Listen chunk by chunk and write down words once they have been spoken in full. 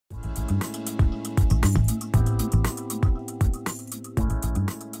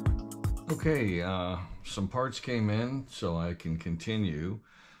Okay, some parts came in, so I can continue.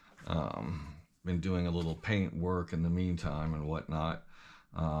 Been doing a little paint work in the meantime and whatnot.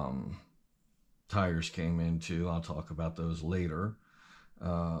 Tires came in too. I'll talk about those later.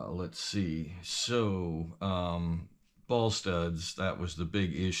 Let's see. So, ball studs, that was the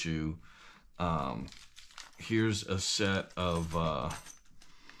big issue. Here's a set of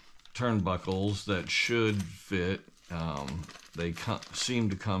turnbuckles that should fit. They seem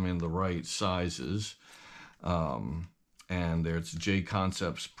to come in the right sizes, and it's J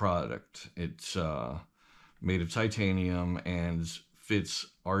Concepts product. It's made of titanium and fits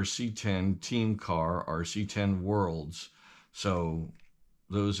RC10 Team Car, RC10 Worlds. So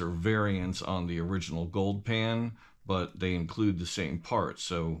those are variants on the original Gold Pan, but they include the same parts,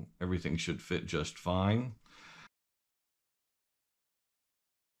 so everything should fit just fine.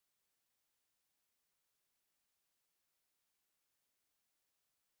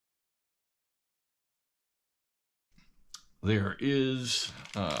 There is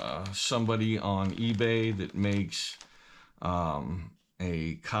somebody on eBay that makes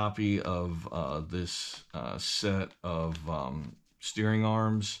a copy of this set of steering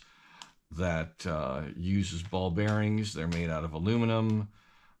arms that uses ball bearings. They're made out of aluminum.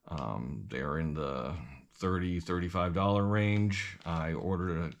 They're in the $30–$35 range. I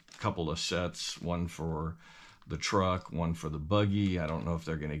ordered a couple of sets, one for the truck, one for the buggy. I don't know if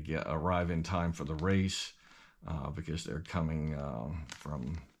they're going to arrive in time for the race, because they're coming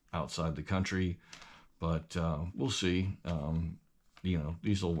from outside the country, but we'll see. You know,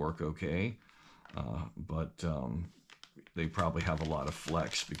 these will work okay, but they probably have a lot of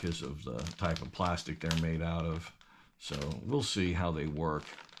flex because of the type of plastic they're made out of. So we'll see how they work,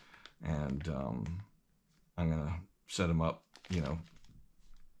 and I'm gonna set them up, you know,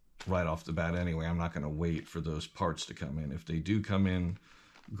 right off the bat anyway. I'm not gonna wait for those parts to come in. If they do come in,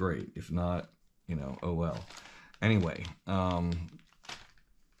 great. If not, you know, oh well. Anyway,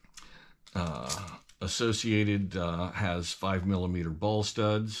 Associated has 5mm ball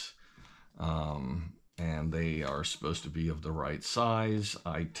studs, and they are supposed to be of the right size.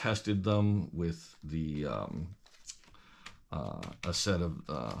 I tested them with the a set of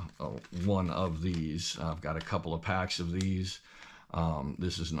one of these. I've got a couple of packs of these.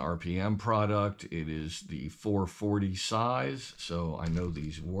 This is an RPM product. It is the 440 size, so I know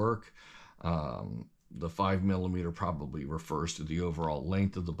these work. The 5mm probably refers to the overall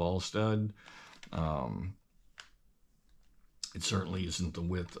length of the ball stud. It certainly isn't the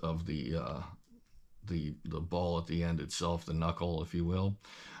width of the ball at the end itself, the knuckle, if you will.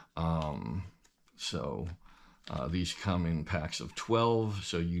 These come in packs of 12,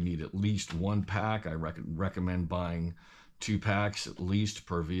 so you need at least one pack. I recommend buying 2 packs at least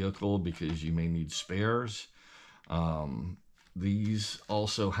per vehicle because you may need spares. These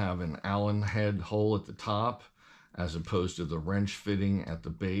also have an Allen head hole at the top as opposed to the wrench fitting at the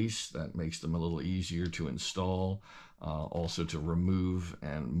base. That makes them a little easier to install, also to remove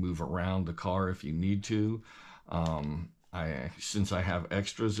and move around the car if you need to. Since I have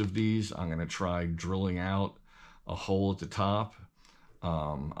extras of these, I'm going to try drilling out a hole at the top.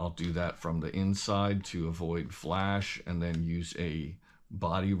 I'll do that from the inside to avoid flash, and then use a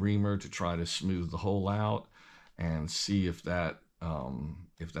body reamer to try to smooth the hole out and see if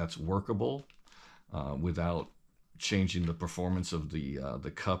that's workable without changing the performance of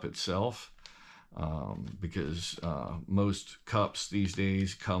the cup itself, because most cups these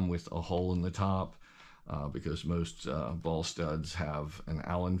days come with a hole in the top, because most ball studs have an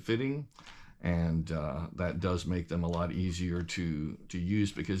Allen fitting, and that does make them a lot easier to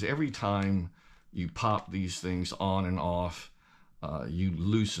use, because every time you pop these things on and off, you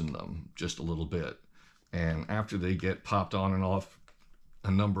loosen them just a little bit. And after they get popped on and off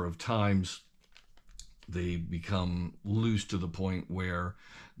a number of times, they become loose to the point where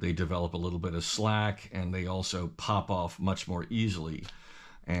they develop a little bit of slack, and they also pop off much more easily.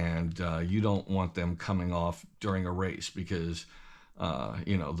 And you don't want them coming off during a race, because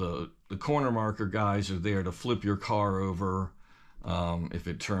you know, the corner marker guys are there to flip your car over if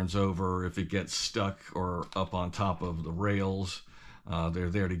it turns over, if it gets stuck or up on top of the rails. They're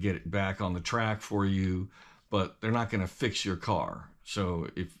there to get it back on the track for you, but they're not going to fix your car. So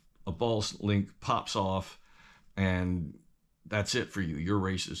if a ball link pops off, and that's it for you, your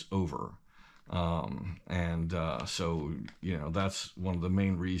race is over. So, you know, that's one of the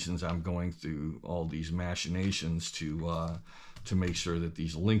main reasons I'm going through all these machinations to make sure that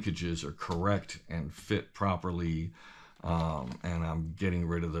these linkages are correct and fit properly. And I'm getting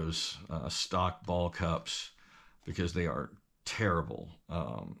rid of those stock ball cups because they are terrible.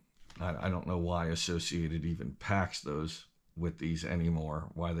 I don't know why Associated even packs those with these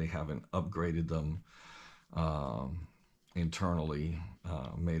anymore, why they haven't upgraded them internally,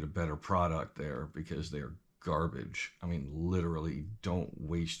 made a better product there, because they're garbage. I mean, literally, don't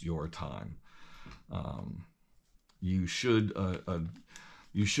waste your time. You should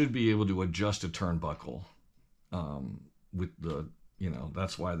be able to adjust a turnbuckle with the,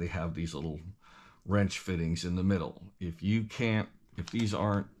 that's why they have these little wrench fittings in the middle. If these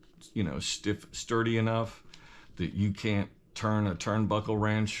aren't, sturdy enough that you can't turn a turnbuckle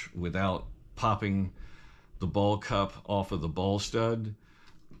wrench without popping the ball cup off of the ball stud,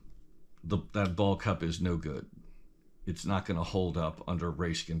 that ball cup is no good. It's not going to hold up under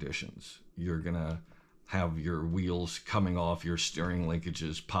race conditions. You're going to have your wheels coming off, your steering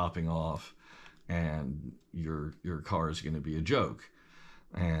linkages popping off, and your car is going to be a joke.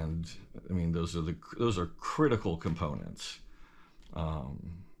 And I mean, those are critical components.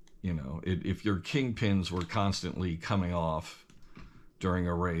 If your kingpins were constantly coming off during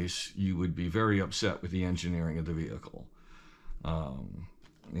a race, you would be very upset with the engineering of the vehicle.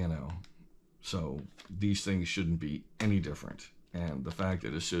 So these things shouldn't be any different. And the fact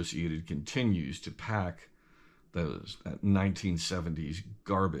that Associated continues to pack that 1970s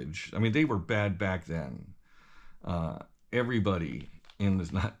garbage. I mean, they were bad back then. Everybody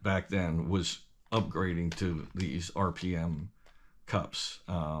back then was upgrading to these RPM cups.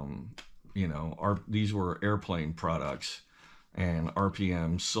 These were airplane products, and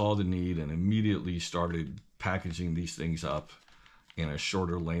RPM saw the need and immediately started packaging these things up in a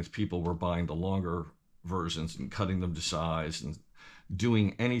shorter length. People were buying the longer versions and cutting them to size and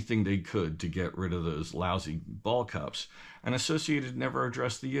doing anything they could to get rid of those lousy ball cups. And Associated never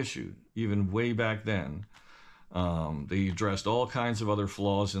addressed the issue, even way back then. They addressed all kinds of other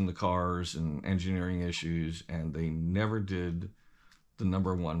flaws in the cars and engineering issues, and they never did the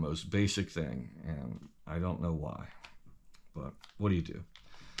number one most basic thing. And I don't know why, but what do you do?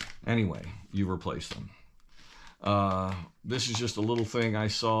 Anyway, you replace them. This is just a little thing I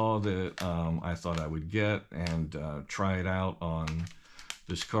saw that I thought I would get and try it out on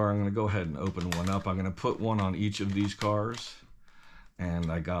this car. I'm going to go ahead and open one up. I'm going to put one on each of these cars,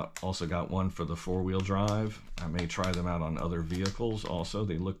 and I also got one for the four-wheel drive. I may try them out on other vehicles also.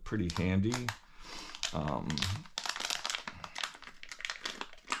 They look pretty handy.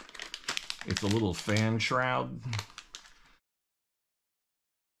 It's a little fan shroud.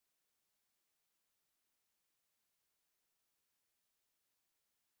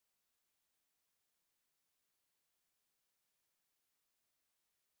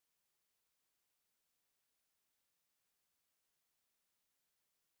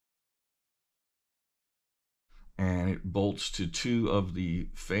 And it bolts to two of the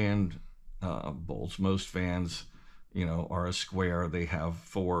fan bolts. Most fans, are a square. They have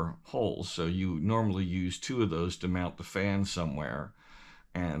 4 holes. So you normally use 2 of those to mount the fan somewhere.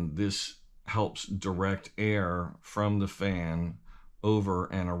 And this helps direct air from the fan over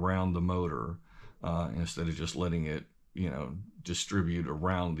and around the motor instead of just letting it, distribute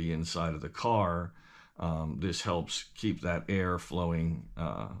around the inside of the car. This helps keep that air flowing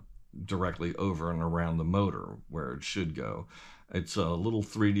directly over and around the motor where it should go. It's a little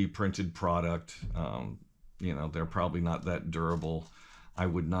 3D printed product. They're probably not that durable. I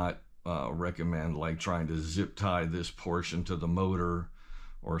would not recommend trying to zip tie this portion to the motor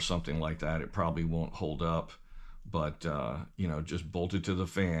or something like that. It probably won't hold up, but just bolt it to the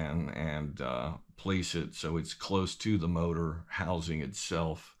fan and place it so it's close to the motor housing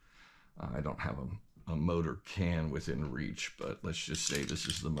itself. I don't have a motor can within reach, but let's just say this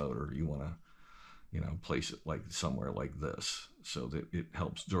is the motor. You want to, place it somewhere like this so that it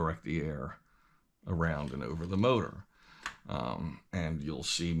helps direct the air around and over the motor. And you'll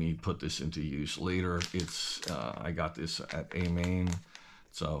see me put this into use later. I got this at A Main.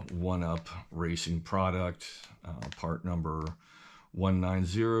 It's a 1-Up racing product, part number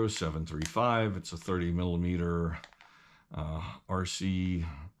 190735. It's a 30 millimeter RC10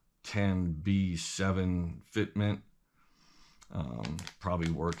 B7 fitment.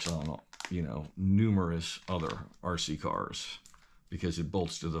 Probably works on numerous other RC cars because it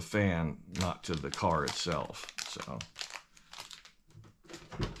bolts to the fan, not to the car itself.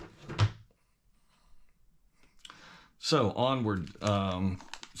 So onward,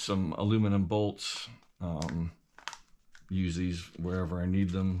 some aluminum bolts. Use these wherever I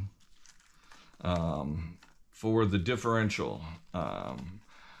need them. For the differential, I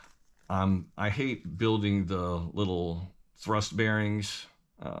hate building the little thrust bearings.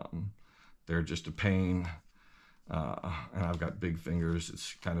 They're just a pain. And I've got big fingers.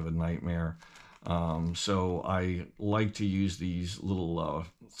 It's kind of a nightmare. So I like to use these little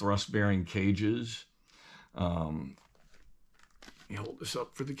thrust bearing cages. Let me hold this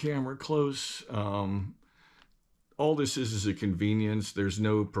up for the camera close. All this is a convenience. There's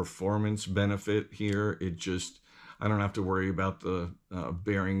no performance benefit here. I don't have to worry about the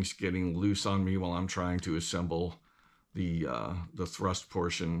bearings getting loose on me while I'm trying to assemble the thrust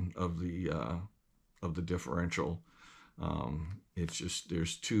portion of the differential. It's just,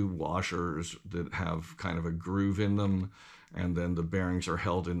 there's two washers that have kind of a groove in them, and then the bearings are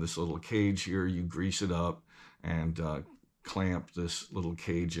held in this little cage here. You grease it up and clamp this little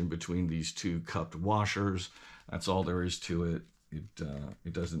cage in between these two cupped washers. That's all there is to it.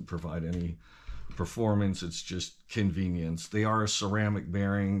 It doesn't provide any performance. It's just convenience. They are a ceramic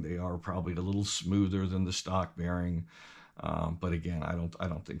bearing. They are probably a little smoother than the stock bearing, but again, I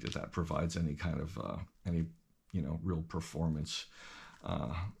don't think that provides any kind of real performance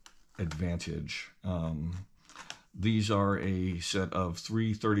advantage. These are a set of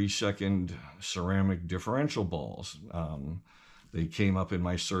 3 30-second ceramic differential balls. They came up in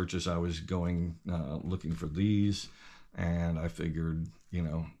my search as I was going looking for these, and I figured,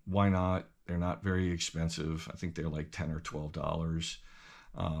 why not? They're not very expensive. I think they're like $10 or $12.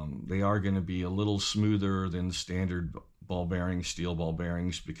 They are going to be a little smoother than standard ball bearings, steel ball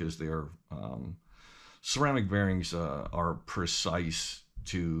bearings, because they're ceramic bearings are precise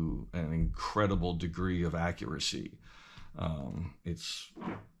to an incredible degree of accuracy. It's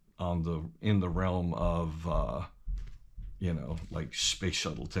in the realm of like space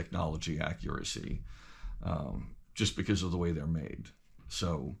shuttle technology accuracy, just because of the way they're made.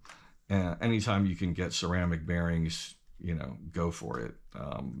 So anytime you can get ceramic bearings, go for it.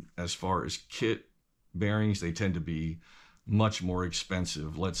 As far as kit bearings, they tend to be much more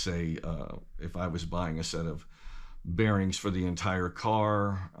expensive. Let's say if I was buying a set of bearings for the entire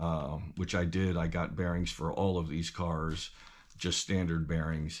car, which I did. I got bearings for all of these cars, just standard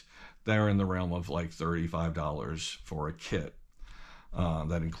bearings. They're in the realm of like $35 for a kit.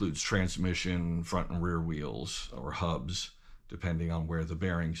 That includes transmission, front and rear wheels, or hubs, depending on where the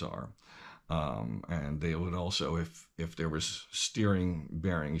bearings are. And they would also, if there was steering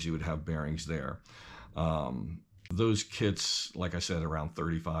bearings, you would have bearings there. Those kits, like I said, around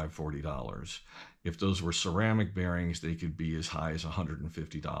 $35, $40. If those were ceramic bearings, they could be as high as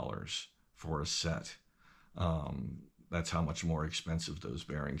 $150 for a set. That's how much more expensive those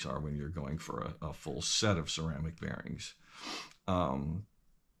bearings are when you're going for a full set of ceramic bearings. And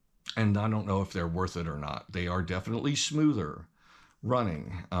I don't know if they're worth it or not. They are definitely smoother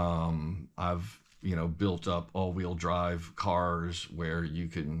running. I've, built up all-wheel drive cars where you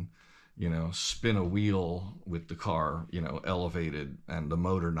can, spin a wheel with the car, elevated and the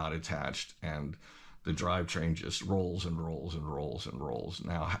motor not attached, and the drivetrain just rolls and rolls and rolls and rolls.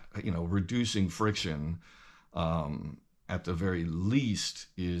 Now, reducing friction at the very least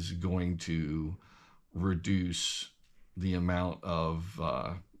is going to reduce the amount of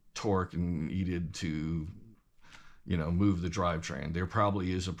torque needed to, move the drivetrain. There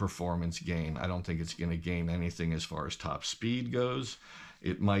probably is a performance gain. I don't think it's going to gain anything as far as top speed goes.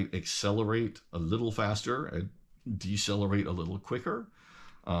 It might accelerate a little faster and decelerate a little quicker,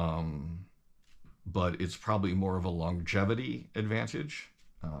 but it's probably more of a longevity advantage.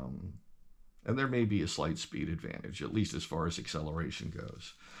 And there may be a slight speed advantage, at least as far as acceleration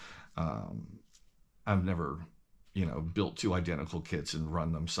goes. I've never, built two identical kits and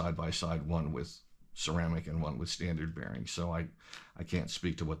run them side by side, one with ceramic and one with standard bearings. So I can't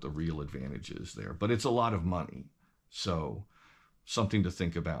speak to what the real advantage is there, but it's a lot of money. So something to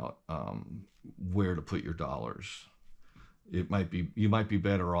think about, where to put your dollars. You might be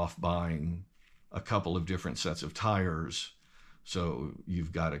better off buying a couple of different sets of tires, so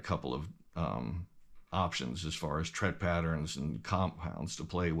you've got a couple of options as far as tread patterns and compounds to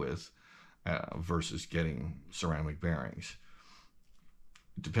play with, versus getting ceramic bearings.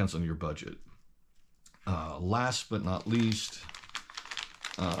 It depends on your budget. Last but not least,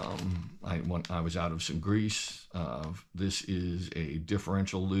 I was out of some grease. This is a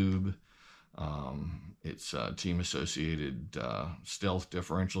differential lube. It's Team Associated Stealth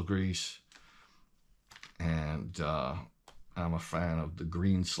differential grease, and I'm a fan of the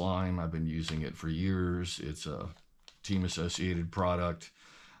green slime. I've been using it for years. It's a Team Associated product.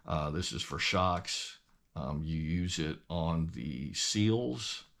 This is for shocks. You use it on the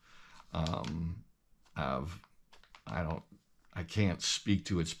seals. I can't speak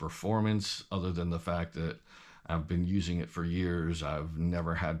to its performance other than the fact that I've been using it for years. I've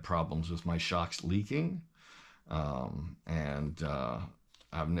never had problems with my shocks leaking. And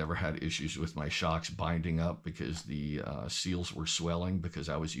I've never had issues with my shocks binding up because the seals were swelling because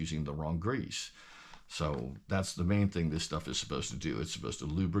I was using the wrong grease. So that's the main thing this stuff is supposed to do. It's supposed to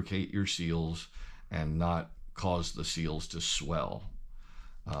lubricate your seals and not cause the seals to swell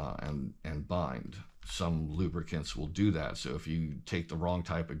and bind. Some lubricants will do that. So if you take the wrong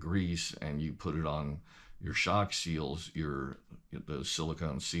type of grease and you put it on your shock seals, the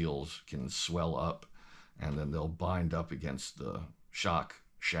silicone seals can swell up, and then they'll bind up against the shock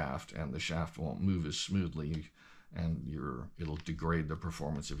shaft, and the shaft won't move as smoothly, and it'll degrade the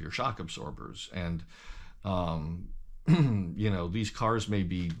performance of your shock absorbers. And these cars may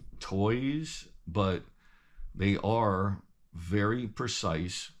be toys, but they are very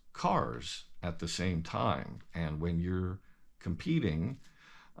precise cars at the same time. And when you're competing,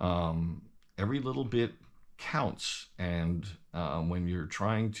 every little bit counts. And when you're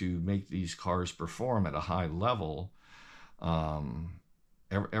trying to make these cars perform at a high level,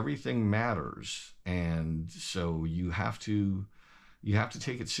 everything matters. And so you have to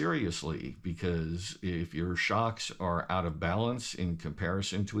take it seriously, because if your shocks are out of balance in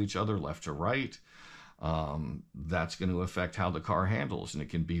comparison to each other, left to right, that's going to affect how the car handles, and it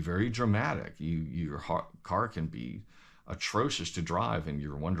can be very dramatic. Your car can be atrocious to drive, and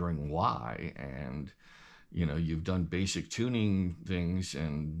you're wondering why. And you've done basic tuning things,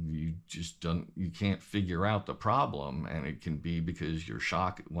 and you can't figure out the problem, and it can be because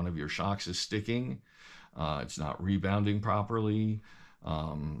one of your shocks is sticking. It's not rebounding properly.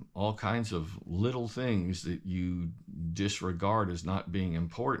 All kinds of little things that you disregard as not being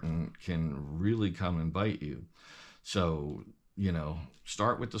important can really come and bite you. So,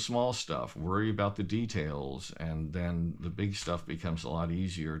 start with the small stuff, worry about the details, and then the big stuff becomes a lot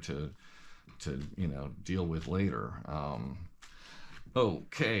easier to deal with later.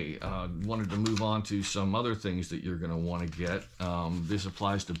 Okay, wanted to move on to some other things that you're going to want to get. This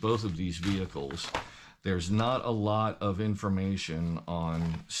applies to both of these vehicles. There's not a lot of information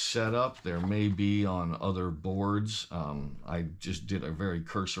on setup. There may be on other boards. I just did a very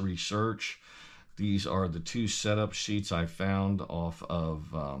cursory search. These are the two setup sheets I found off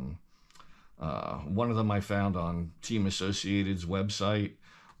of, one of them I found on Team Associated's website.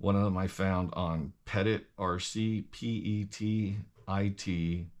 One of them I found on Petit RC, PETIT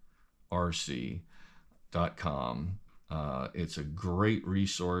RC.com. It's a great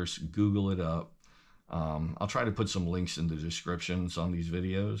resource. Google it up. I'll try to put some links in the descriptions on these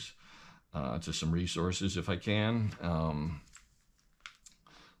videos to some resources if I can.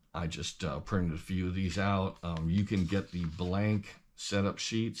 I just printed a few of these out. You can get the blank setup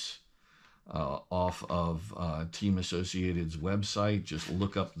sheets off of Team Associated's website. Just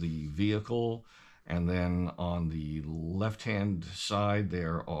look up the vehicle, and then on the left-hand side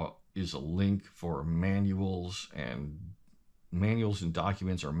there is a link for manuals and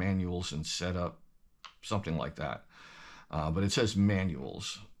documents, or manuals and setup, something like that. But it says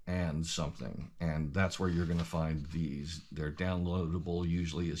manuals and something, and that's where you're going to find these. They're downloadable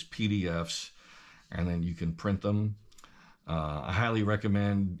usually as PDFs, and then you can print them. I highly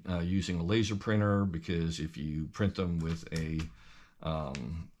recommend using a laser printer, because if you print them with an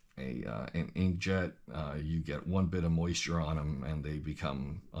inkjet, you get one bit of moisture on them and they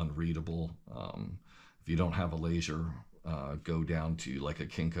become unreadable. If you don't have a laser, go down to like a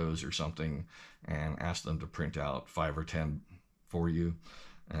Kinko's or something and ask them to print out 5 or 10 for you.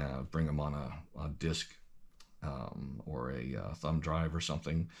 Bring them on a disc or a thumb drive or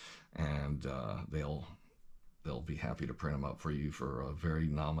something, and they'll be happy to print them up for you for a very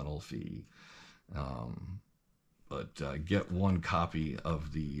nominal fee. But get one copy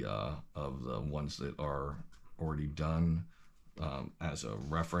of the ones that are already done as a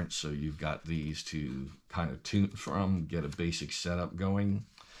reference, so you've got these to kind of tune from, get a basic setup going,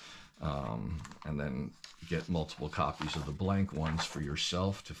 and then get multiple copies of the blank ones for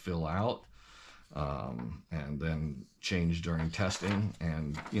yourself to fill out, and then change during testing.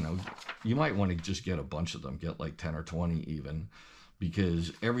 And you might want to just get a bunch of them, get like 10 or 20 even,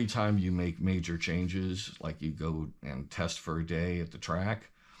 because every time you make major changes, like you go and test for a day at the track,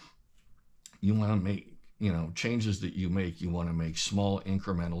 you want to make changes that you want to make small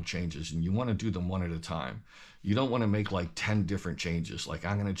incremental changes, and you want to do them one at a time. You don't want to make like 10 different changes. Like,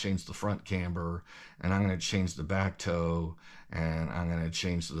 I'm going to change the front camber, and I'm going to change the back toe, and I'm going to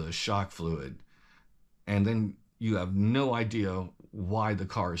change the shock fluid. And then you have no idea why the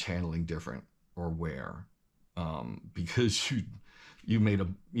car is handling different or where, because you made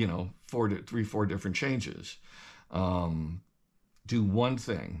 4 different changes. Do one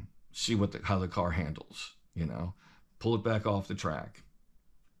thing, see how the car handles, pull it back off the track.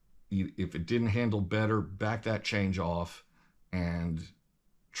 If it didn't handle better, back that change off and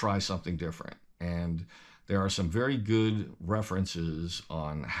try something different. And there are some very good references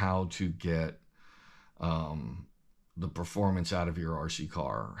on how to get the performance out of your RC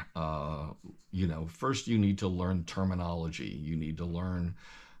car. First you need to learn terminology. You need to learn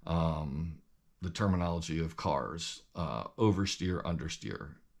the terminology of cars, oversteer,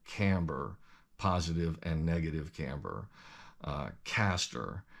 understeer, camber, positive and negative camber,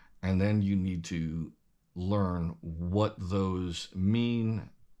 caster, and then you need to learn what those mean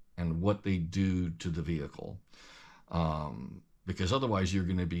and what they do to the vehicle. Because otherwise you're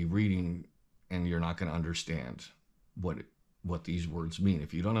going to be reading and you're not going to understand what these words mean.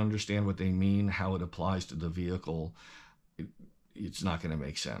 If you don't understand what they mean, how it applies to the vehicle, it's not going to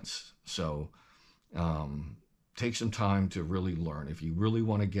make sense. So take some time to really learn. If you really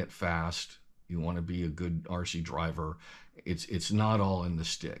want to get fast, you want to be a good RC driver, it's not all in the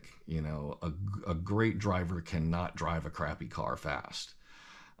stick. A great driver cannot drive a crappy car fast.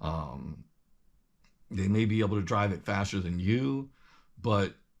 They may be able to drive it faster than you,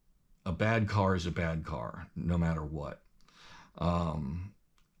 but a bad car is a bad car, no matter what.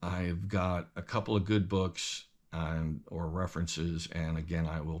 I've got a couple of good books or references, and again,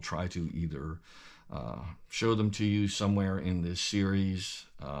 I will try to either show them to you somewhere in this series,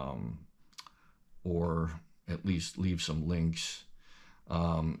 or at least leave some links.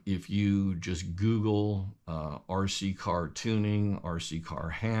 If you just Google RC car tuning, RC car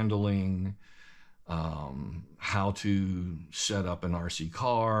handling, how to set up an RC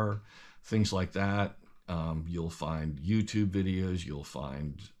car, things like that, you'll find YouTube videos, you'll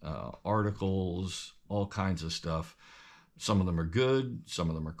find articles, all kinds of stuff. Some of them are good, some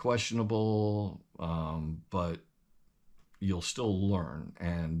of them are questionable, but you'll still learn.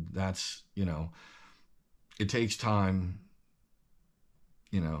 And that's, it takes time.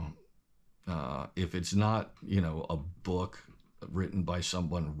 If it's not, a book written by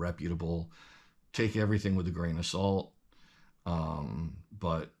someone reputable, take everything with a grain of salt,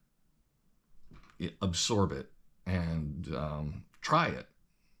 but absorb it and try it.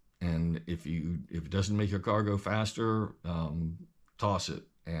 And if it doesn't make your car go faster, toss it.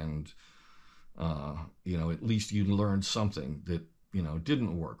 And at least you learned something that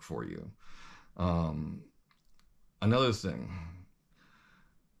didn't work for you. Another thing,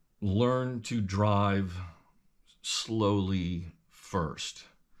 learn to drive slowly first.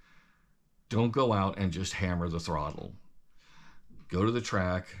 Don't go out and just hammer the throttle. Go to the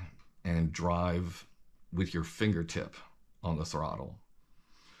track and drive with your fingertip on the throttle.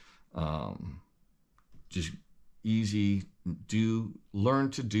 Just easy.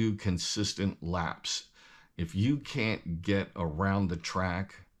 Learn to do consistent laps. If you can't get around the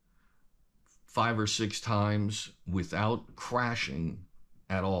track 5 or 6 times without crashing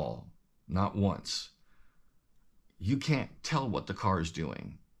at all, not once, you can't tell what the car is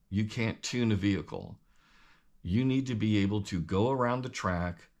doing. You can't tune a vehicle. You need to be able to go around the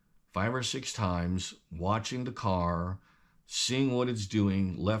track 5 or 6 times, watching the car, seeing what it's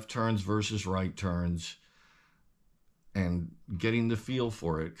doing, left turns versus right turns, and getting the feel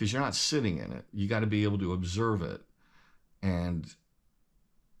for it, because you're not sitting in it. You got to be able to observe it. And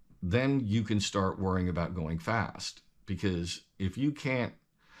then you can start worrying about going fast. Because if you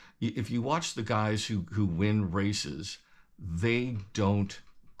watch the guys who win races, they don't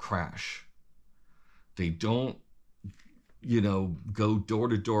crash. They don't, go door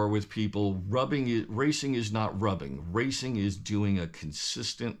to door with people. Racing is not rubbing. Racing is doing a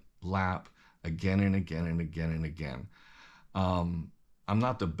consistent lap again and again and again and again. I'm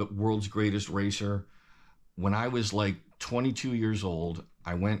not the world's greatest racer. When I was like 22 years old,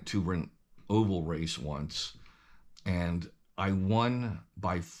 I went to an oval race once, and I won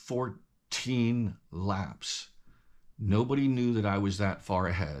by 14 laps. Nobody knew that I was that far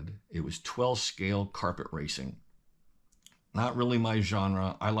ahead. It was 12 scale carpet racing. Not really my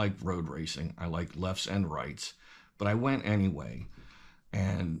genre. I like road racing. I like lefts and rights, but I went anyway.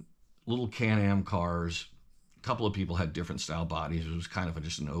 And little Can-Am cars, a couple of people had different style bodies. It was kind of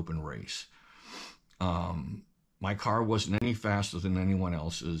just an open race. My car wasn't any faster than anyone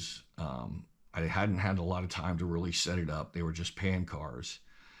else's. I hadn't had a lot of time to really set it up. They were just pan cars.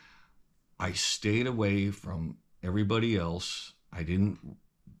 I stayed away from everybody else. I didn't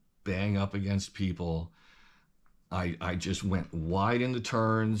bang up against people. I just went wide in the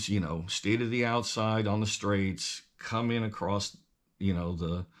turns, stay to the outside on the straights, come in across,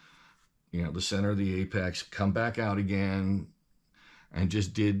 the center of the apex, come back out again, and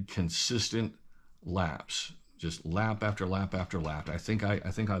just did consistent laps, just lap after lap after lap. I think I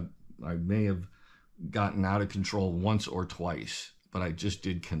may have gotten out of control once or twice, but I just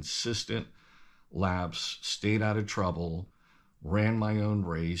did consistent laps, stayed out of trouble, ran my own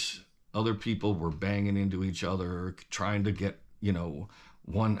race. Other people were banging into each other, trying to get, you know,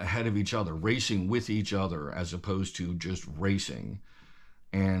 one ahead of each other, racing with each other as opposed to just racing.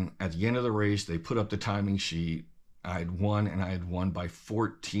 And at the end of the race, they put up the timing sheet. I had won, and I had won by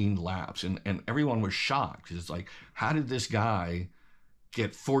 14 laps. And everyone was shocked because it's like, how did this guy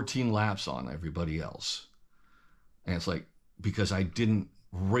get 14 laps on everybody else? And it's like, because I didn't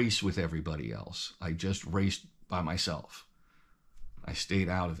race with everybody else. I just raced by myself. I stayed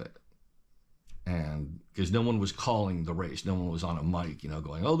out of it. And because no one was calling the race, no one was on a mic, you know,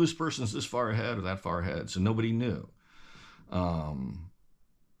 going, oh, this person's this far ahead or that far ahead. So nobody knew.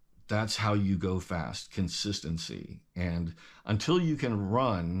 That's how you go fast, consistency. And until you can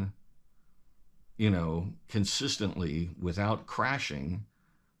run, you know, consistently without crashing,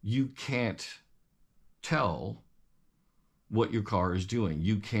 you can't tell what your car is doing.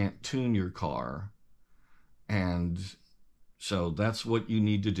 You can't tune your car. And so that's what you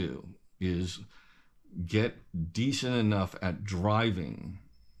need to do, is get decent enough at driving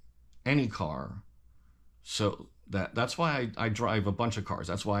any car. So that's why I drive a bunch of cars.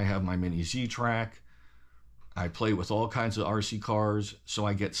 That's why I have my mini Z-Track. I play with all kinds of RC cars, so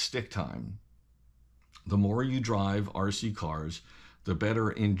I get stick time. The more you drive RC cars, the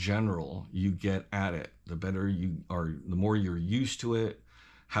better in general you get at it. The better you are, the more you're used to it.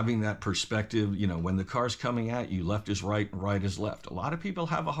 Having that perspective, you know, when the car's coming at you, left is right and right is left. A lot of people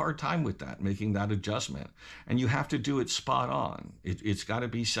have a hard time with that, making that adjustment. And you have to do it spot on. It's got to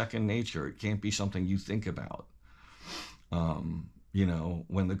be second nature. It can't be something you think about. You know,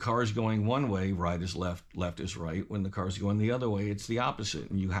 when the car's going one way, right is left, left is right. When the car's going the other way, it's the opposite.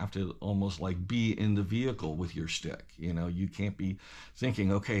 And you have to almost like be in the vehicle with your stick. You know, you can't be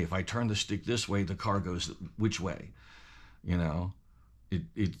thinking, okay, if I turn the stick this way, the car goes which way? You know,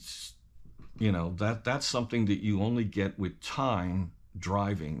 it's, you know, that's something that you only get with time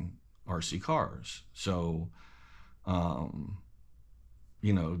driving RC cars. So,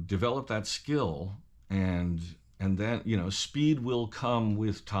 you know, develop that skill, and then, you know, speed will come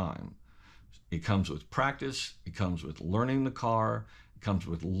with time. It comes with practice. It comes with learning the car. It comes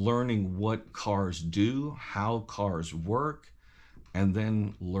with learning what cars do, how cars work, and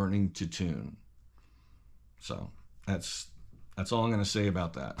then learning to tune. So that's all I'm going to say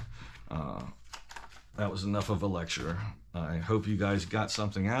about that. That was enough of a lecture. I hope you guys got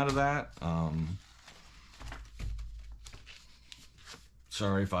something out of that.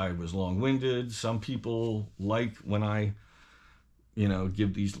 Sorry if I was long-winded. Some people like when I, you know,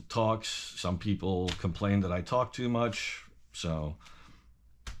 give these talks. Some people complain that I talk too much. So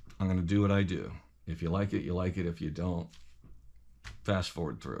I'm going to do what I do. If you like it, you like it. If you don't, fast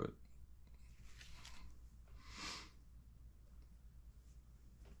forward through it.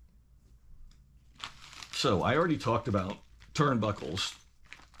 So I already talked about turnbuckles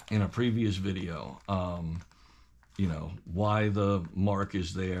in a previous video. You know, why the mark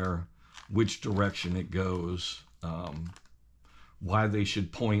is there, which direction it goes, why they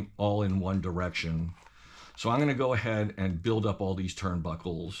should point all in one direction. So I'm going to go ahead and build up all these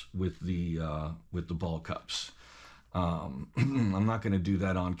turnbuckles with the ball cups. I'm not going to do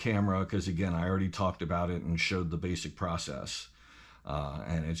that on camera because, again, I already talked about it and showed the basic process.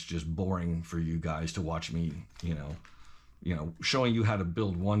 And it's just boring for you guys to watch me, you know, showing you how to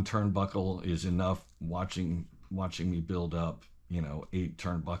build one turnbuckle is enough. Watching me build up, you know, 8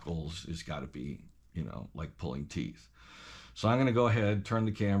 turnbuckles has got to be, you know, like pulling teeth. So I'm going to go ahead, turn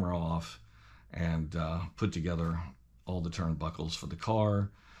the camera off, and put together all the turnbuckles for the car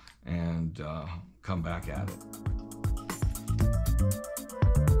and come back at it.